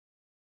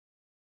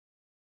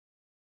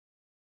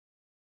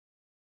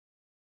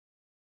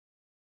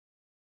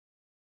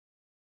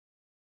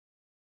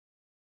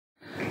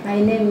My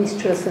name is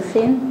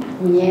Josephine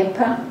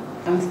Nyepha.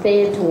 I'm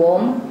staying at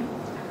home.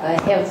 I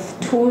have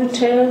 2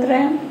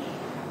 children,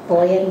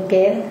 boy and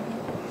girl.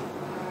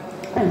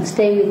 I'm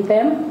staying with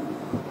them.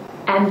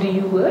 And do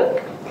you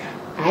work?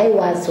 I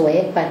was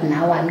work, but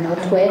now I'm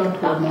not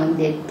working. I'm on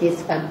the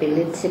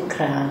disability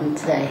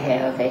grant I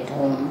have at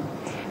home.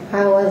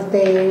 I was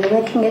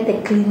working at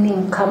the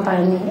cleaning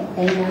company,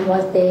 and I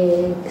was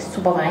the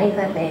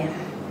supervisor there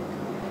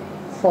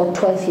for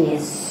 12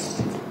 years.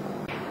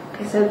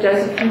 Okay, so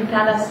Josephine,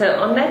 tell us, so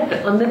on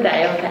the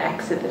day of the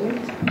accident,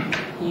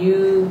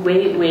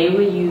 where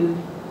were you?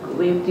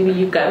 Were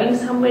you going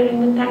somewhere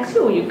in the taxi,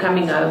 or were you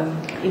coming home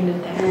in the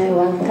taxi? I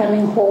was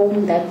coming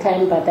home that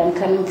time, but I'm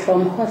coming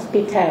from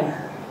hospital,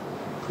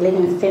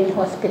 Livingston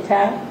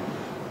Hospital,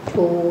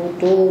 to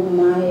do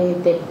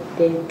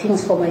the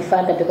things for my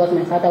father, because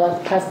my father was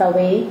passed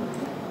away.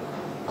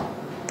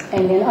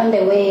 And then on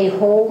the way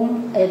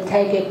home at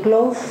Target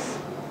Kloof,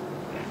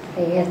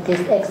 I had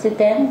this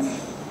accident.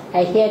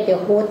 I heard the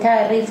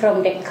water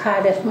from the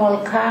car, the small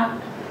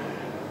car,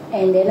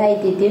 and then I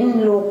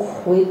didn't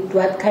look with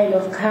what kind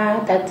of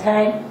car that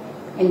time.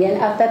 And then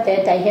after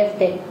that, I have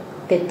the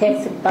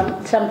taxi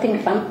bump,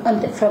 something bump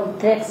from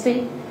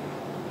taxi,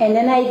 and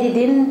then I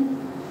didn't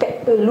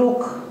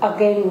look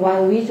again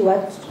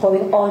what's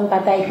going on,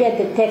 but I heard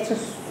the taxi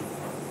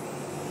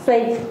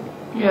say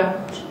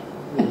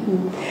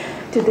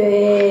to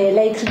the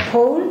electric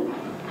pole.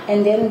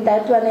 And then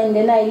that one, and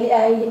then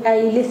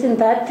I listened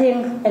that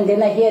thing, and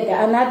then I hear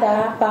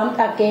another bump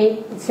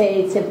again.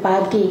 It's a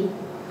buggy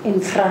in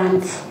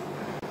front,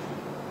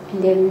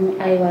 and then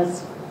I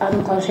was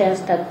unconscious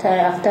that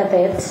after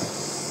that,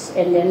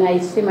 and then I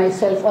see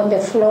myself on the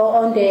floor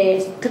on the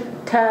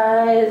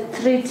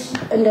street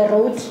on the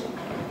road,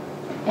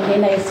 and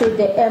then I see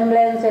the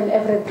ambulance and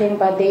everything,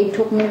 but they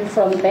took me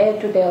from there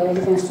to the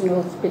Livingston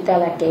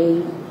Hospital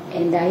again,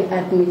 and I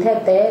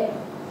admitted there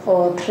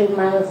for 3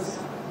 months.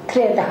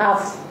 3.5,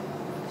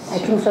 I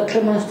think so,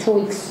 3 months, 2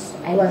 weeks.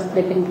 I was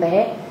sleeping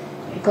there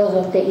because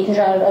of the injury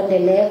on the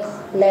leg,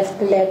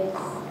 left leg.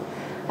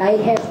 I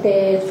have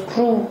the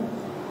screw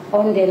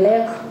on the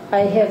leg. I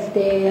have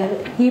the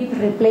hip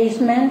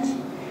replacement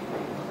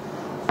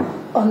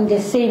on the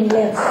same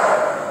leg.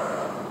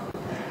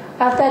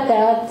 After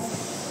that,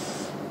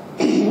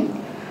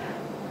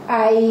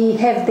 I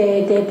have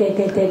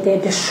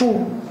the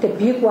shoe, the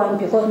big one,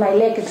 because my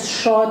leg is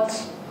short.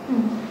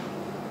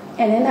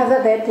 And then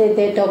after that,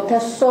 the doctor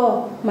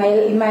saw my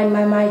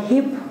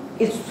hip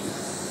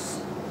is,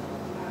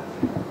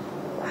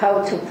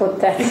 how to put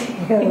that,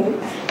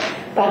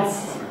 but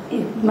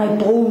my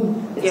bone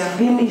is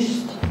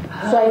finished.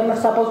 So I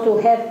was supposed to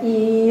have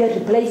a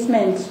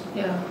replacement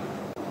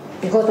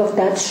because of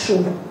that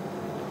shoe.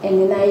 And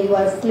then I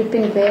was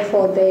sleeping there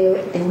for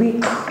the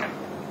week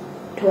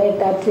to have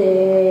that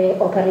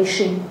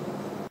operation.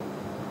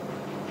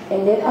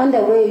 And then on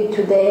the way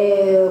to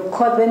the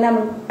court, when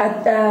I'm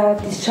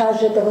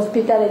discharged at the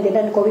hospital, and then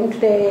I'm going to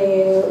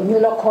the New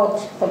Law Court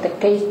for the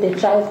case, the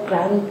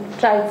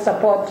child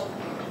support.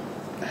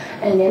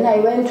 And then I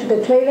went to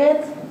the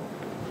toilet,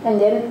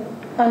 and then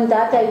on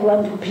that I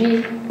want to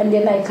pee, and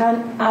then I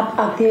can't up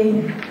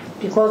again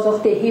because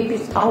of the hip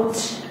is out.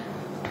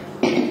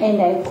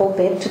 And I go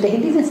back to the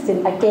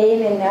Livingston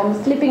again, and I'm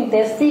sleeping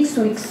there 6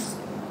 weeks.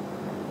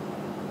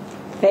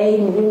 There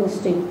in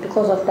Livingston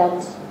because of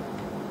that.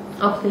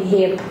 Of the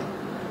hip,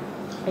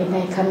 and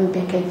I come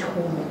back at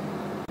home.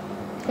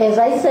 As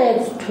I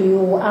said to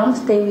you, I'm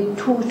staying with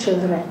 2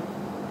 children,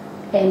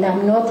 and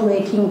I'm not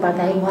working, but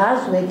I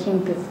was working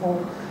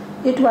before.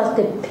 It was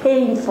the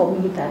pain for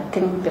me, that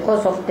thing,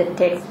 because of the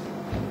tax.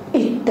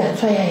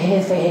 That's why I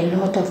have a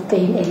lot of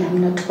pain, and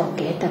I'm not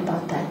forget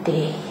about that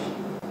day.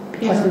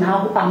 Because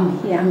now I'm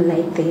here, I'm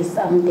like this,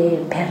 I'm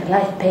the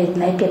paralyzed,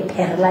 like a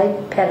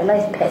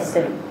paralyzed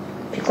person,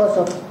 because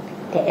of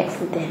the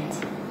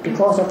accident.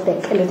 Because of the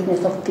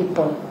carelessness of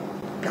people,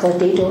 because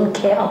they don't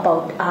care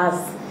about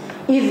us.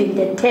 Even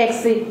the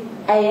taxi,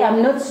 I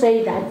am not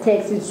saying that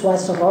taxi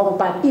was wrong,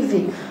 but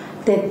even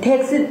the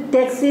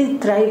taxi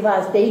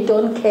drivers, they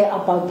don't care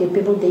about the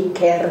people they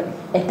care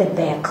at the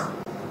back.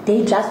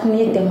 They just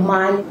need the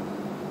money.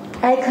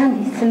 I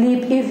can't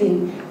sleep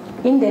even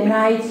in the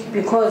night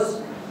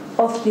because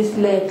of this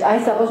leg.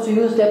 I'm supposed to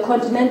use the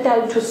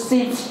Continental to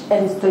sit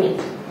and sleep.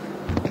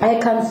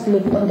 I can't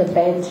sleep on the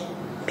bed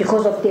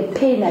because of the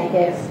pain I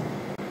have,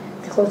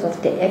 because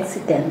of the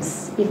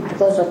accidents,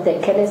 because of the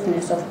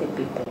carelessness of the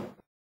people.